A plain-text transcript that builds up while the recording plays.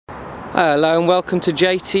Hello and welcome to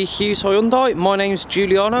JT Hughes Hyundai. My name is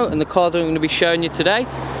Giuliano and the car that I'm going to be showing you today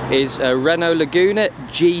is a Renault Laguna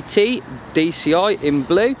GT DCI in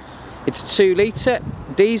blue. It's a 2 litre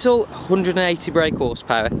diesel, 180 brake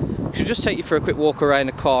horsepower. I should just take you for a quick walk around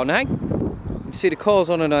the car now. You can see the car's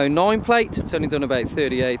on an 09 plate. It's only done about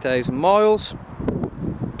 38,000 miles.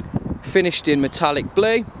 Finished in metallic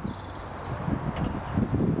blue.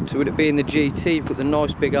 So with it being the GT, you've got the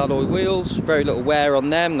nice big alloy wheels, very little wear on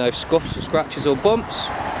them, no scuffs or scratches or bumps.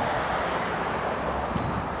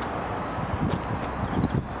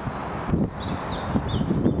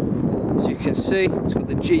 As you can see, it's got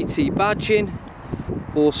the GT badging,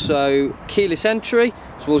 also keyless entry.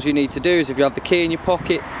 So all you need to do is, if you have the key in your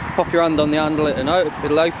pocket, pop your hand on the handle and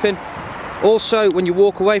it'll open. Also, when you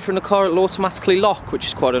walk away from the car, it'll automatically lock, which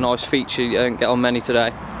is quite a nice feature you don't get on many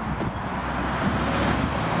today.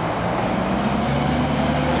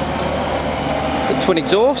 Twin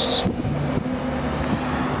exhausts. I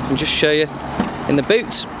can just show you in the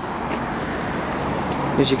boot.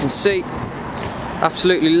 As you can see,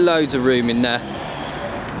 absolutely loads of room in there.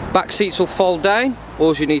 Back seats will fold down.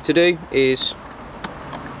 All you need to do is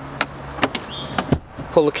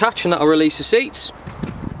pull the catch and that'll release the seats.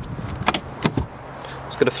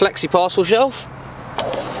 It's got a flexi parcel shelf,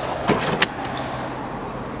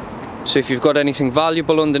 so if you've got anything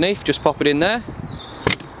valuable underneath, just pop it in there.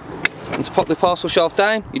 And to pop the parcel shelf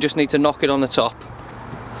down, you just need to knock it on the top.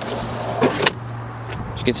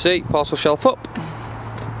 As you can see, parcel shelf up,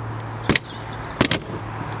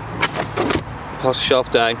 parcel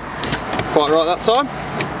shelf down. Quite right that time.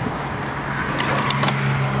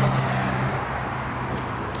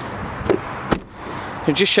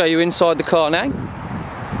 I'll just show you inside the car now.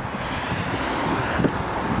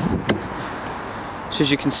 So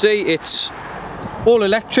as you can see, it's all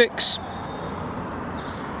electrics.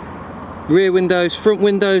 Rear windows, front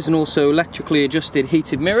windows, and also electrically adjusted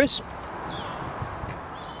heated mirrors.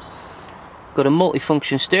 Got a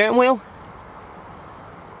multi-function steering wheel,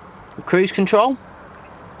 cruise control,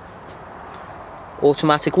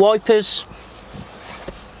 automatic wipers,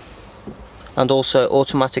 and also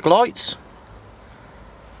automatic lights.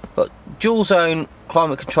 Got dual zone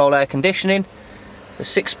climate control air conditioning, a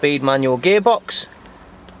 6-speed manual gearbox,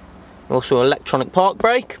 also electronic park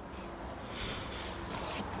brake.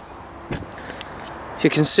 You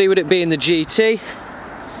can see with it being the GT,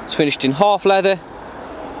 it's finished in half leather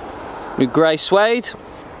with grey suede,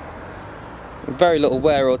 very little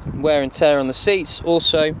wear and tear on the seats,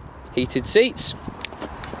 also heated seats.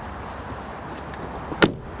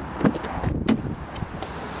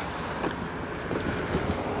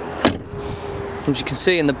 As you can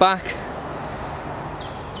see in the back,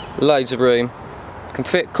 loads of room. Can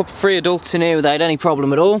fit a couple 3 adults in here without any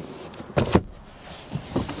problem at all.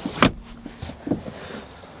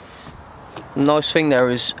 The nice thing there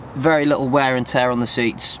is very little wear and tear on the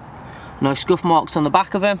seats. No scuff marks on the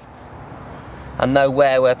back of them, and no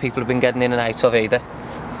wear where people have been getting in and out of either.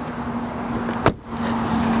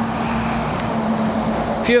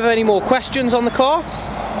 If you have any more questions on the car,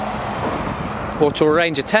 or to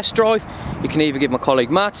arrange a test drive, you can either give my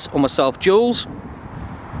colleague Matt or myself Jules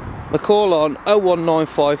a call on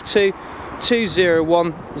 01952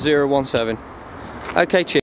 201 017. Okay, cheers.